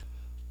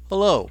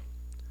Hello,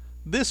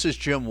 this is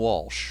Jim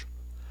Walsh,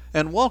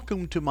 and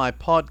welcome to my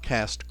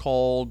podcast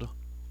called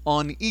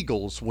On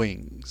Eagle's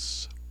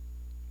Wings.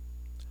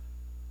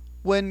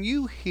 When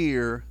you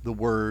hear the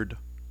word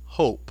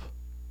hope,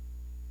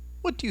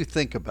 what do you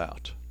think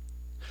about?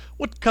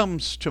 What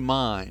comes to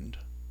mind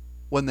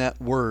when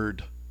that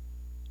word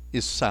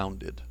is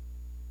sounded?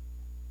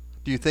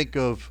 Do you think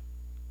of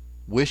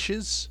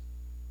wishes?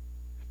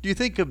 Do you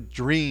think of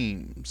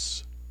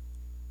dreams?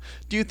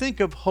 Do you think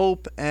of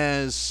hope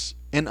as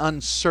an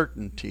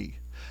uncertainty,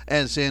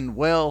 as in,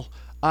 well,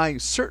 I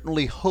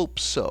certainly hope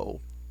so?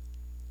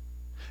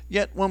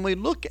 Yet when we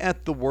look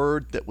at the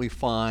word that we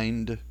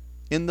find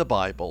in the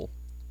Bible,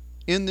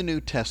 in the New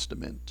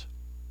Testament,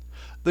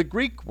 the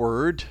Greek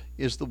word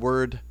is the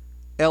word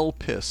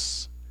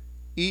elpis,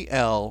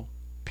 E-L-P-I-S,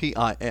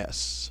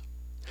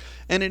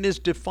 and it is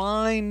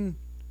defined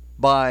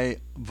by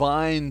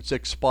Vine's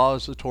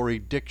Expository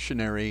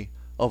Dictionary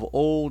of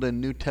Old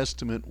and New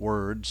Testament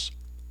words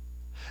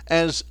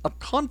as a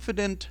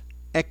confident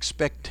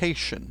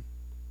expectation.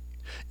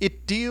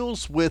 It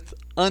deals with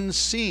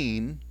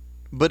unseen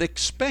but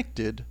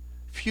expected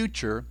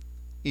future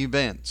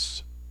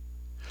events.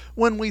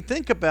 When we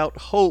think about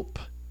hope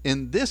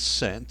in this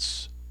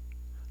sense,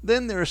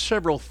 then there are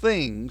several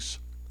things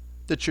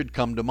that should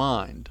come to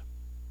mind.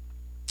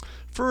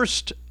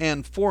 First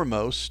and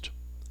foremost,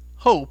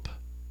 hope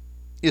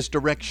is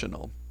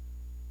directional.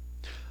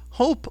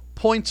 Hope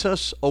points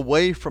us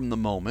away from the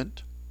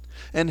moment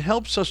and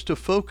helps us to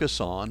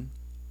focus on,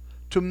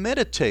 to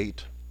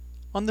meditate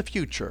on the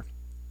future.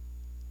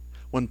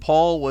 When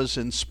Paul was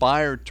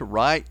inspired to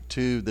write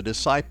to the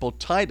disciple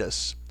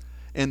Titus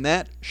in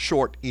that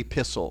short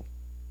epistle,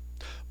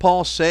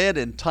 Paul said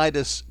in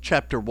Titus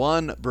chapter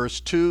 1,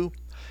 verse 2,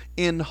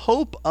 "In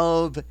hope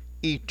of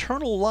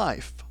eternal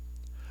life,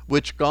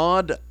 which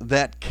God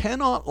that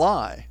cannot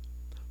lie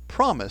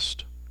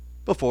promised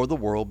before the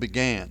world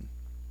began."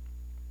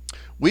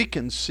 We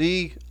can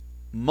see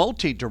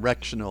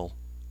multi-directional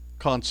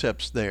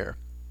concepts there.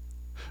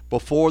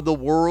 Before the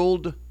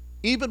world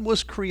even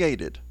was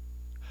created,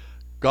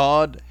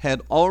 God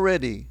had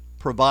already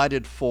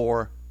provided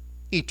for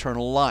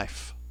eternal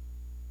life.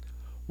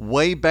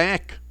 Way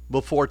back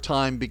before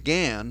time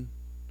began,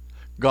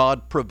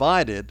 God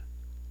provided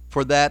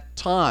for that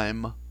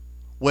time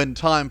when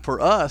time for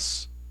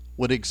us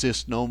would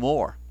exist no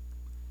more.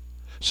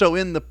 So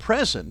in the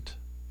present,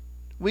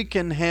 we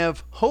can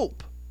have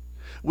hope.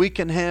 We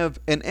can have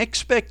an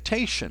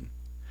expectation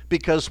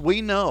because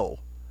we know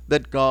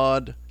that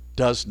God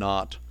does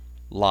not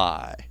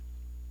lie.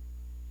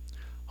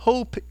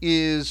 Hope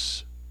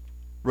is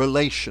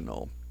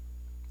relational.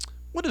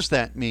 What does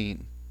that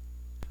mean?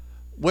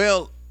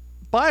 Well,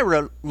 by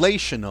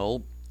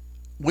relational,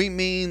 we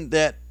mean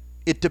that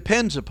it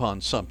depends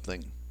upon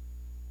something,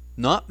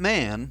 not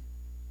man,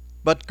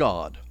 but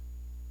God.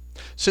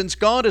 Since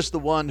God is the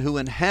one who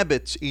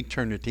inhabits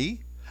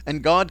eternity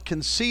and God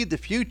can see the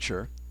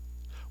future,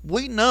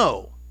 we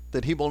know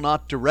that He will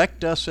not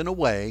direct us in a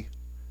way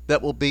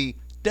that will be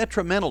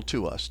detrimental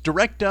to us,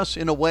 direct us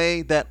in a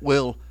way that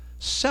will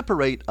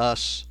separate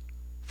us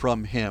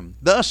from Him.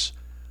 Thus,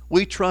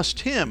 we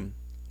trust Him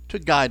to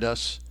guide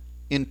us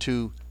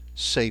into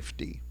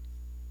safety.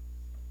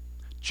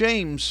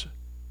 James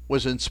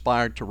was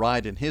inspired to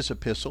write in his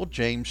epistle,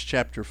 James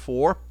chapter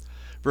 4,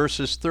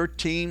 verses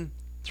 13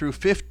 through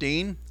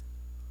 15,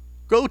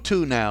 "Go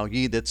to now,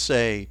 ye that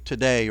say,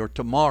 today or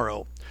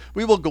tomorrow,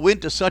 we will go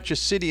into such a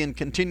city and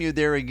continue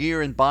there a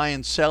year and buy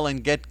and sell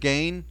and get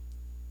gain,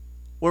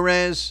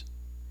 whereas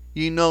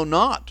ye know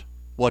not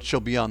what shall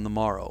be on the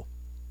morrow.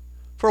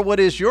 For what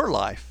is your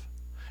life?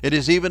 It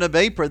is even a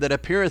vapor that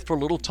appeareth for a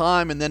little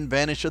time and then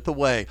vanisheth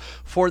away.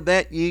 For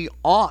that ye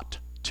ought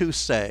to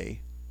say,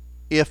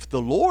 if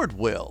the Lord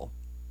will,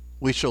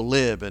 we shall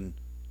live and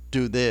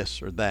do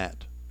this or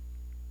that."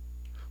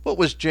 What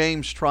was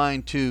James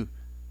trying to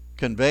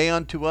convey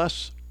unto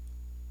us?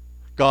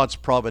 God's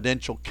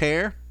providential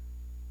care,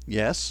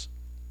 yes,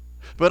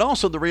 but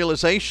also the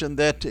realization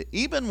that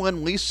even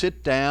when we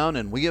sit down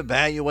and we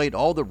evaluate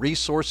all the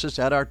resources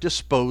at our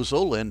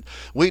disposal and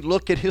we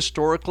look at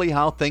historically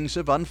how things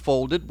have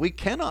unfolded, we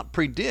cannot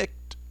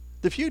predict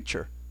the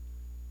future.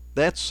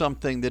 That's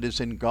something that is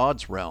in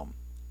God's realm.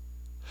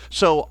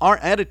 So our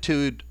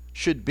attitude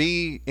should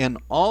be in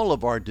all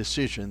of our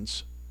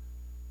decisions,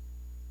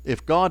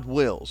 if God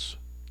wills,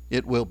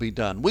 it will be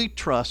done. We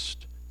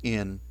trust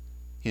in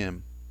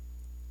Him.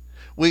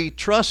 We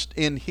trust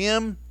in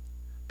Him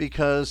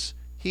because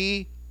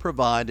He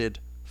provided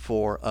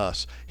for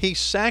us. He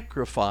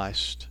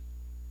sacrificed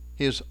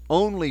His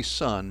only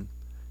Son,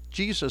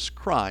 Jesus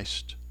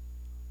Christ,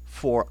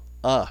 for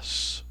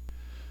us.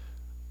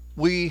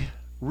 We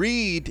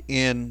read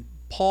in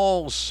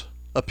Paul's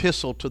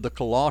epistle to the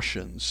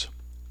Colossians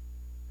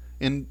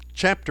in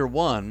chapter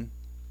 1,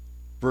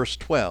 verse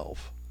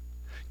 12,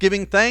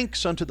 "Giving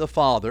thanks unto the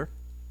Father,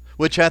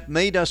 which hath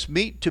made us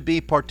meet to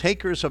be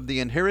partakers of the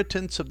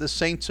inheritance of the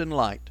saints in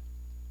light,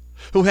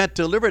 who hath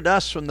delivered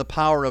us from the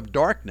power of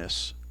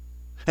darkness,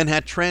 and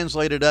hath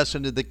translated us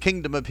into the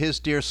kingdom of his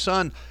dear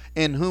Son,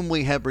 in whom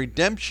we have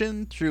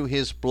redemption through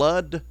his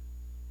blood,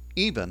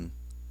 even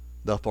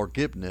the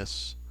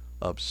forgiveness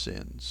of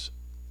sins.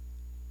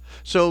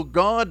 So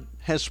God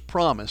has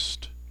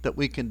promised that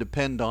we can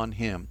depend on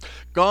him.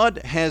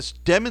 God has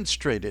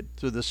demonstrated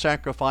through the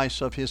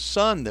sacrifice of his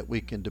Son that we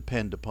can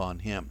depend upon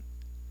him.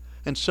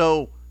 And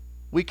so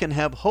we can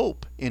have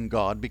hope in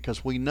God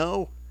because we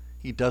know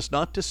he does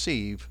not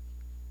deceive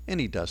and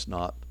he does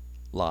not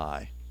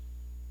lie.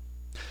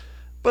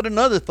 But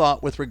another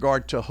thought with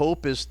regard to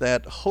hope is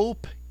that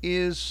hope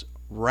is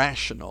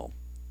rational.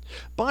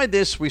 By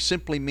this we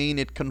simply mean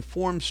it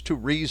conforms to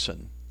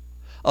reason.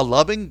 A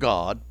loving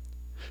God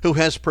who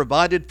has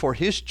provided for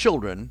his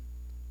children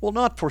will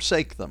not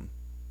forsake them.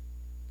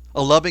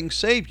 A loving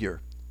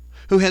Savior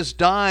who has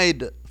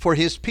died for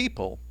his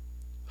people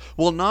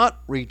will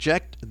not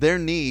reject their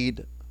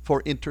need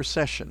for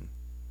intercession.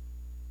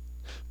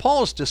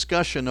 Paul's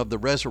discussion of the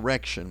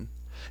resurrection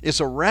is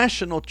a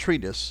rational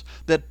treatise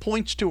that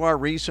points to our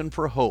reason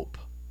for hope.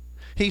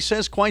 He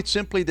says quite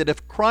simply that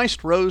if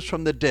Christ rose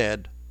from the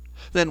dead,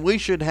 then we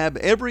should have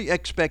every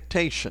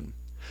expectation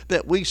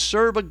that we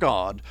serve a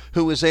God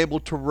who is able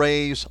to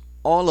raise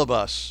all of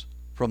us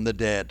from the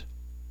dead.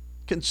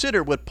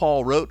 Consider what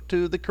Paul wrote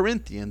to the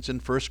Corinthians in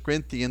 1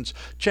 Corinthians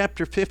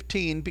chapter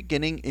 15,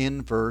 beginning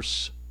in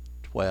verse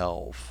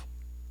 12.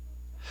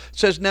 It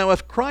says, "Now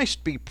if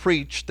Christ be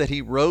preached that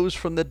he rose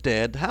from the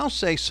dead, how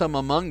say some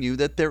among you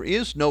that there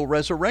is no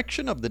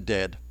resurrection of the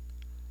dead?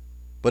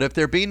 But if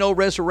there be no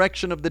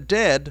resurrection of the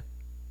dead,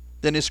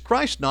 then is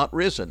Christ not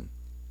risen?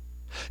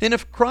 And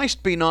if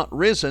Christ be not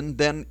risen,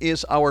 then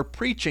is our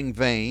preaching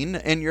vain,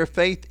 and your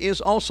faith is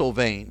also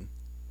vain.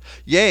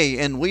 Yea,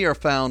 and we are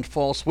found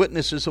false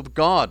witnesses of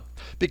God,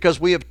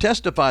 because we have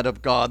testified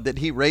of God that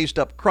he raised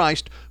up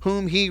Christ,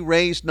 whom he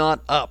raised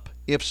not up,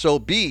 if so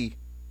be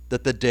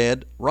that the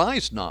dead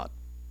rise not.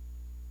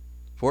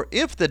 For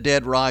if the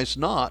dead rise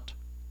not,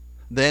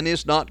 then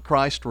is not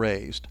Christ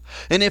raised.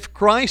 And if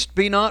Christ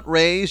be not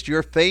raised,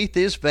 your faith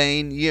is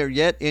vain, ye are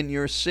yet in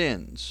your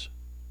sins.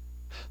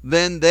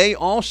 Then they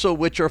also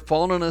which are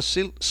fallen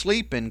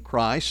asleep in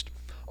Christ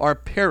are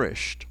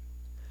perished.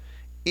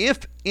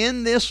 If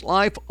in this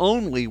life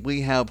only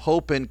we have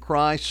hope in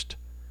Christ,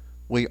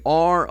 we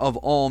are of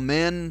all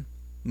men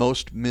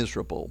most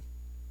miserable.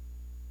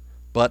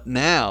 But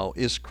now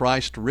is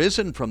Christ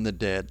risen from the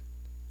dead,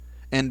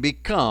 and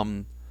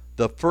become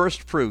the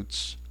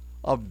firstfruits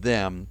of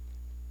them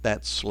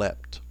that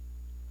slept."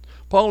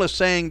 Paul is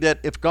saying that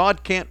if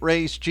God can't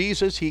raise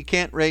Jesus, he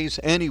can't raise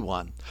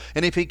anyone.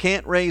 And if he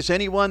can't raise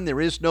anyone,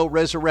 there is no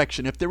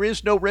resurrection. If there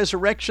is no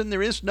resurrection,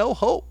 there is no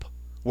hope.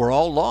 We're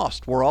all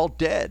lost. We're all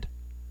dead.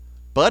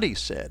 But he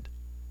said,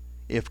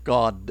 if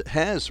God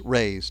has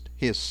raised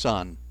his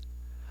Son,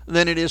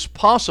 then it is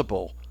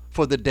possible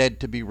for the dead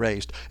to be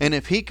raised. And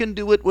if he can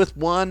do it with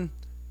one,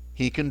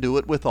 he can do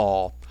it with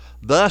all.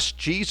 Thus,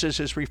 Jesus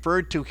is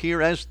referred to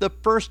here as the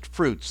first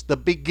fruits, the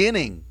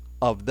beginning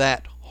of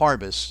that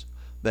harvest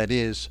that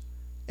is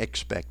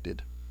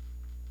expected.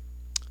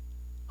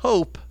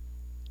 Hope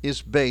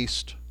is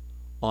based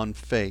on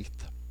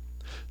faith.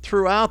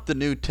 Throughout the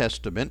New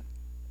Testament,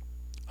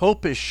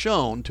 hope is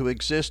shown to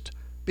exist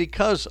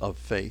because of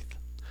faith.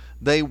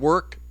 They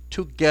work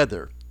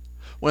together.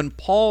 When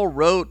Paul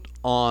wrote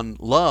on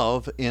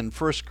love in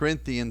 1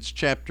 Corinthians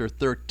chapter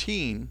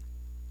 13,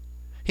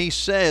 he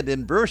said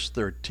in verse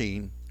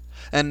 13,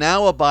 "And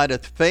now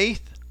abideth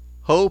faith,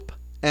 hope,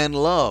 and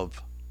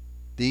love,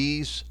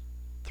 these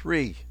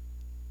three.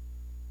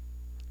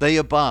 They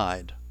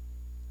abide.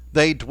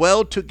 They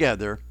dwell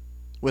together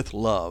with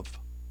love."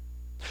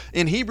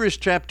 In Hebrews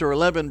chapter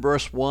 11,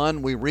 verse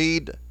 1, we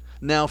read,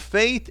 "Now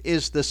faith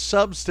is the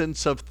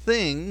substance of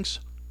things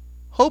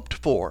hoped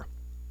for,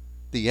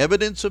 the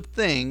evidence of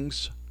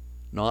things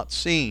not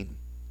seen."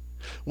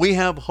 We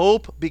have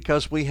hope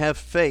because we have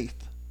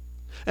faith.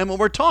 And when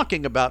we're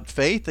talking about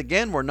faith,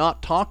 again, we're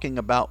not talking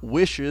about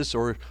wishes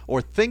or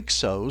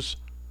think-sos.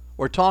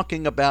 We're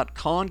talking about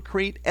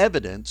concrete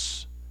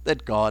evidence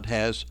that God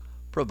has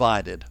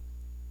provided.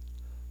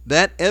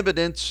 That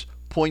evidence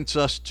points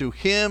us to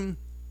him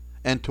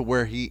and to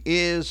where he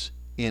is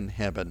in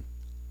heaven.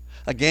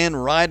 Again,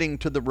 writing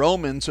to the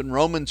Romans in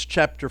Romans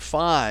chapter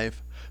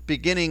 5,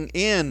 beginning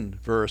in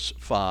verse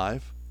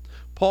 5,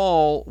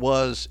 Paul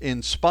was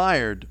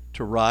inspired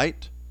to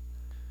write,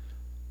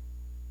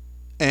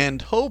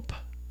 "And hope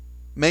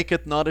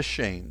maketh not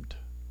ashamed,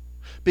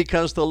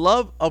 because the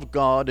love of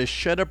God is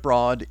shed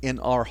abroad in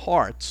our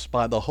hearts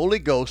by the Holy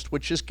Ghost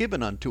which is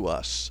given unto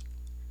us.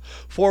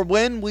 For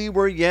when we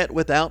were yet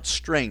without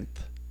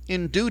strength,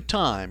 in due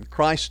time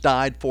Christ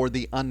died for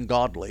the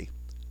ungodly.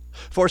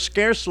 For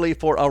scarcely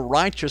for a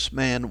righteous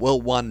man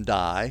will one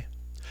die,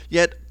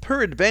 yet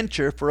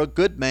peradventure for a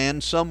good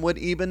man some would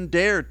even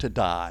dare to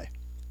die.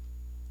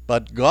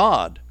 But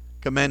God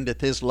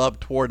commendeth his love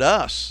toward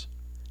us,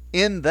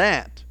 in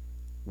that,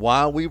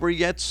 while we were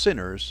yet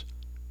sinners,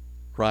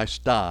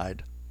 Christ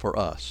died for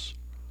us."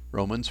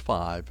 Romans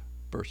 5,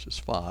 verses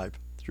 5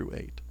 through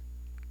 8.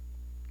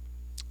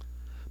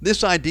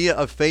 This idea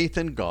of faith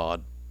in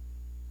God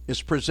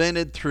is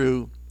presented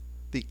through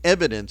the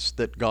evidence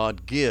that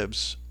God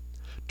gives,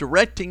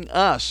 directing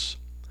us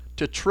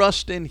to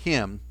trust in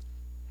Him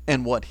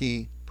and what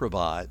He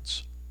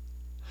provides.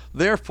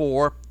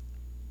 Therefore,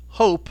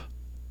 hope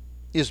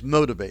is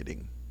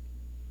motivating.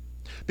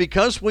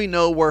 Because we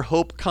know where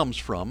hope comes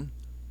from,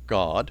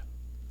 God,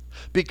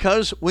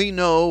 because we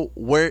know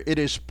where it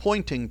is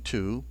pointing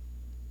to,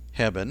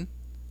 heaven,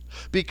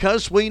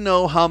 because we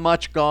know how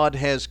much God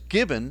has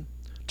given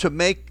to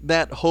make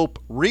that hope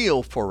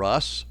real for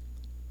us,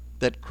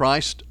 that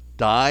Christ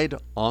died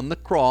on the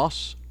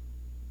cross,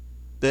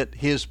 that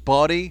His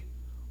body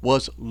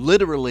was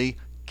literally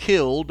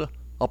killed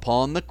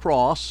upon the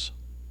cross,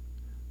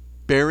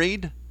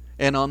 buried,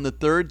 and on the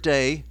third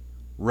day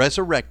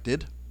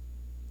resurrected,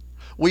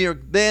 we are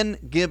then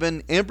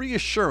given every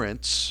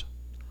assurance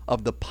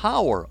of the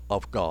power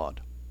of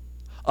God,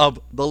 of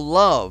the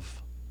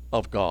love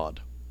of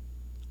God,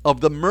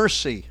 of the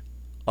mercy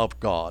of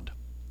God,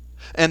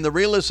 and the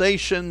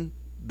realization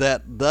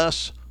that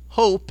thus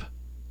hope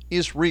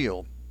is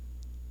real.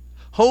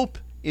 Hope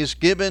is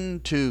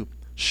given to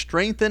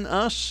strengthen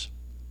us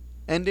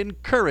and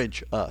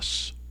encourage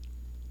us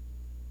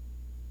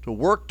to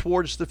work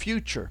towards the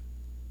future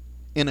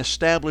in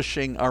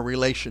establishing our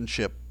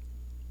relationship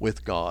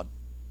with God.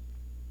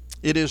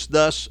 It is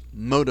thus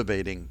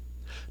motivating,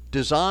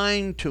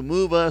 designed to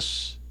move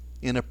us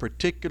in a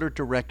particular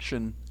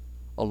direction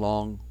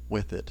along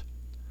with it,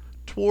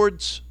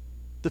 towards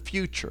the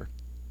future,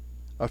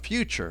 a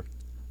future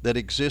that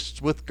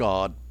exists with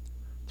God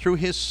through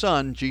His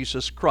Son,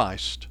 Jesus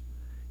Christ,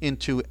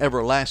 into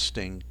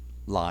everlasting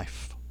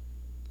life.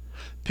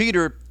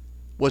 Peter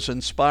was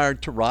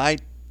inspired to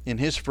write in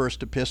his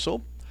first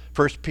epistle,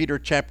 1 Peter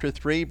chapter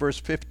 3, verse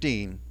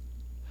 15,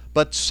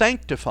 "But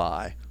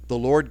sanctify the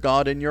Lord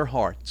God in your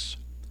hearts,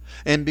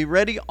 and be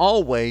ready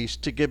always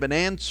to give an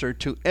answer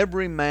to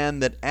every man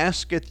that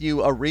asketh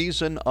you a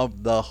reason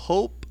of the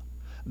hope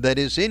that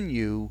is in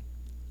you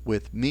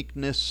with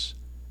meekness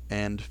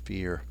and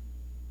fear."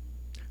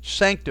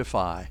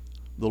 Sanctify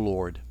the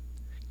Lord.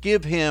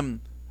 Give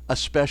Him a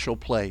special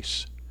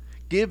place.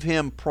 Give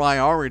Him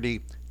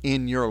priority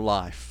in your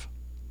life.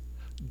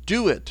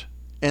 Do it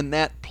in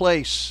that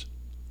place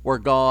where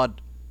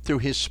God, through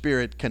His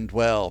Spirit, can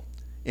dwell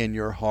in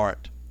your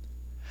heart.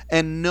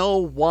 And know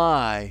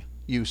why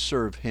you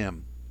serve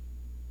Him.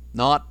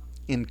 Not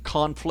in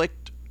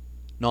conflict,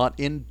 not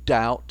in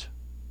doubt,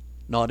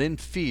 not in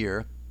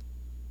fear,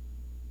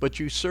 but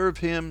you serve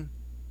Him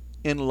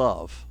in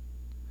love.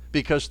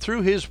 Because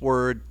through His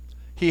Word,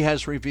 He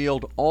has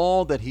revealed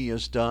all that He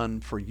has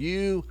done for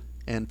you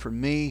and for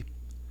me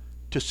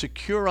to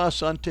secure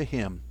us unto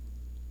Him,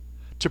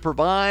 to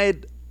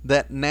provide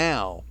that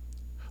now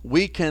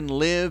we can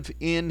live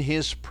in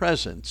His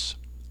presence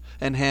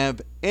and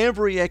have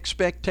every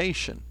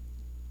expectation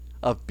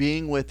of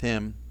being with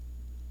Him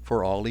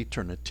for all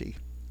eternity.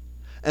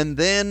 And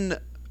then,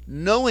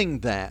 knowing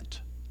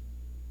that,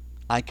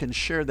 I can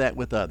share that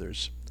with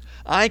others.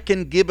 I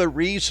can give a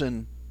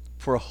reason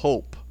for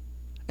hope,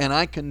 and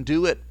I can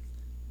do it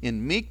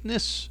in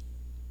meekness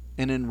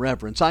and in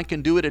reverence. I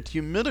can do it at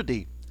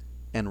humility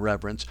and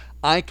reverence.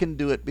 I can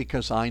do it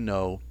because I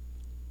know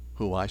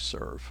who I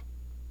serve.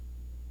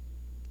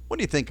 What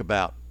do you think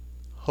about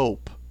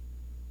hope?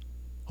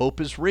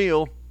 Hope is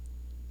real,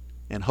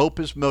 and hope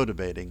is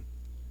motivating,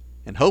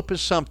 and hope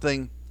is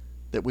something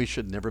that we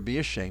should never be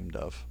ashamed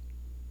of.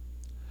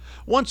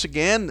 Once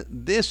again,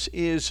 this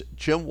is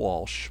Jim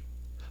Walsh.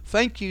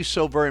 Thank you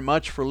so very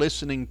much for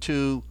listening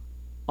to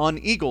On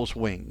Eagle's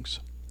Wings.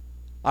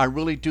 I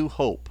really do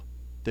hope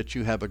that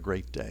you have a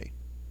great day.